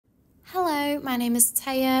Hello, my name is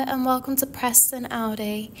Taya and welcome to Preston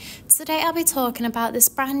Audi. Today I'll be talking about this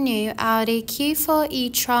brand new Audi Q4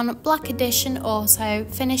 e-tron Black Edition Auto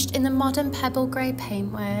finished in the modern Pebble Grey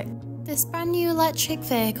paintwork. This brand new electric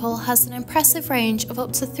vehicle has an impressive range of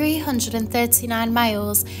up to 339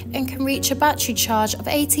 miles and can reach a battery charge of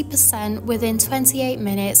 80% within 28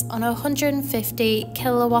 minutes on a 150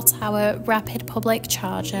 kWh rapid public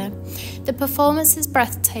charger. The performance is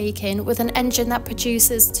breathtaking with an engine that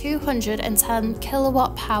produces 210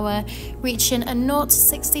 kilowatt power, reaching a 0 to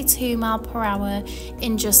 62 mph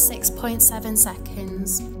in just 6.7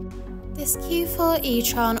 seconds. This Q4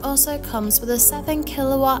 e-tron also comes with a 7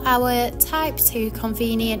 kWh Type 2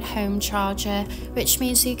 convenient home charger, which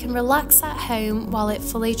means you can relax at home while it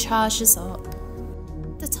fully charges up.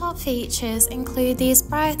 The top features include these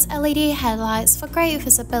bright LED headlights for great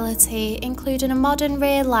visibility, including a modern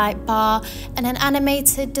rear light bar and an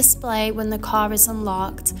animated display when the car is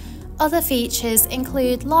unlocked. Other features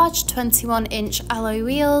include large 21-inch alloy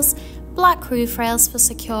wheels, black roof rails for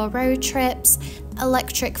secure road trips,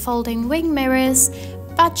 electric folding wing mirrors,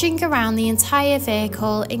 badging around the entire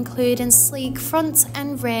vehicle including sleek front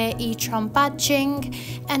and rear e-tron badging,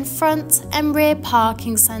 and front and rear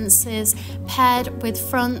parking sensors paired with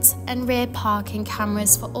front and rear parking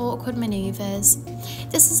cameras for awkward manoeuvres.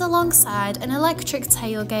 This is alongside an electric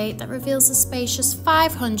tailgate that reveals a spacious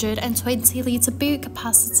 520 litre boot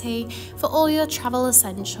capacity for all your travel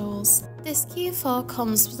essentials. This Q4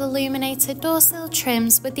 comes with illuminated door-sill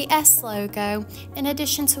trims with the S logo, in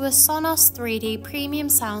addition to a Sonos 3D premium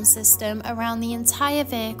sound system around the entire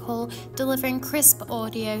vehicle, delivering crisp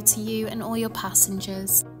audio to you and all your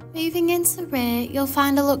passengers. Moving into rear, you'll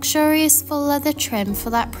find a luxurious full leather trim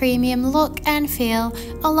for that premium look and feel,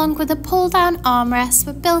 along with a pull-down armrest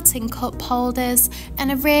with built-in cup holders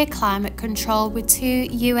and a rear climate control with 2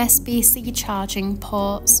 USB-C charging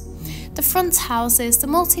ports. The front houses the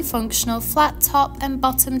multifunctional flat top and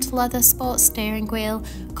bottomed leather sports steering wheel,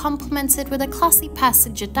 complemented with a classy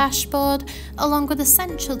passenger dashboard, along with a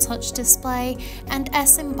central touch display and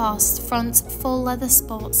S-embossed front full leather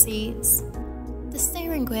sport seats. The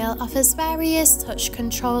steering wheel offers various touch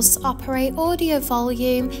controls to operate audio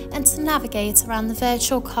volume and to navigate around the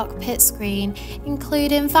virtual cockpit screen,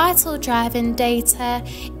 including vital driving data,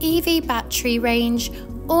 EV battery range,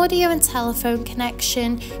 audio and telephone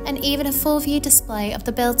connection, and even a full view display of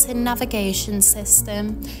the built-in navigation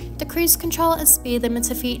system. The cruise control and speed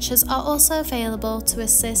limiter features are also available to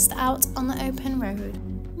assist out on the open road.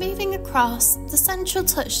 Moving across, the central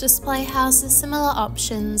touch display houses similar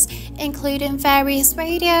options, including various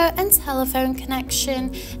radio and telephone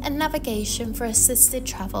connection and navigation for assisted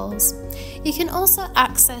travels. You can also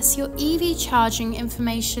access your EV charging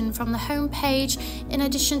information from the home page in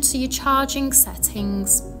addition to your charging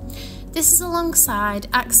settings. This is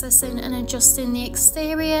alongside accessing and adjusting the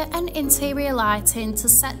exterior and interior lighting to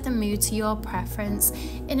set the mood to your preference,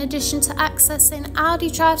 in addition to accessing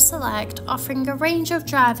Audi Drive Select, offering a range of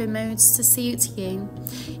driving modes to suit you.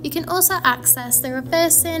 You can also access the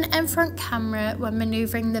reversing and front camera when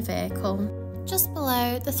manoeuvring the vehicle. Just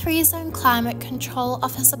below, the 3-zone climate control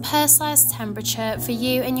offers a personalised temperature for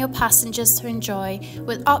you and your passengers to enjoy,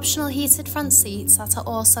 with optional heated front seats that are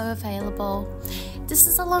also available. This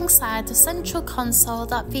is alongside the central console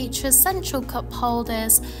that features central cup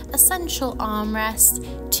holders, a central armrest,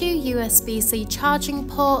 2 USB-C charging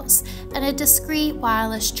ports, and a discreet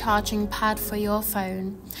wireless charging pad for your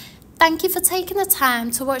phone. Thank you for taking the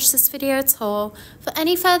time to watch this video tour. For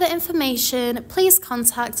any further information, please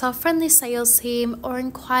contact our friendly sales team or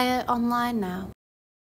inquire online now.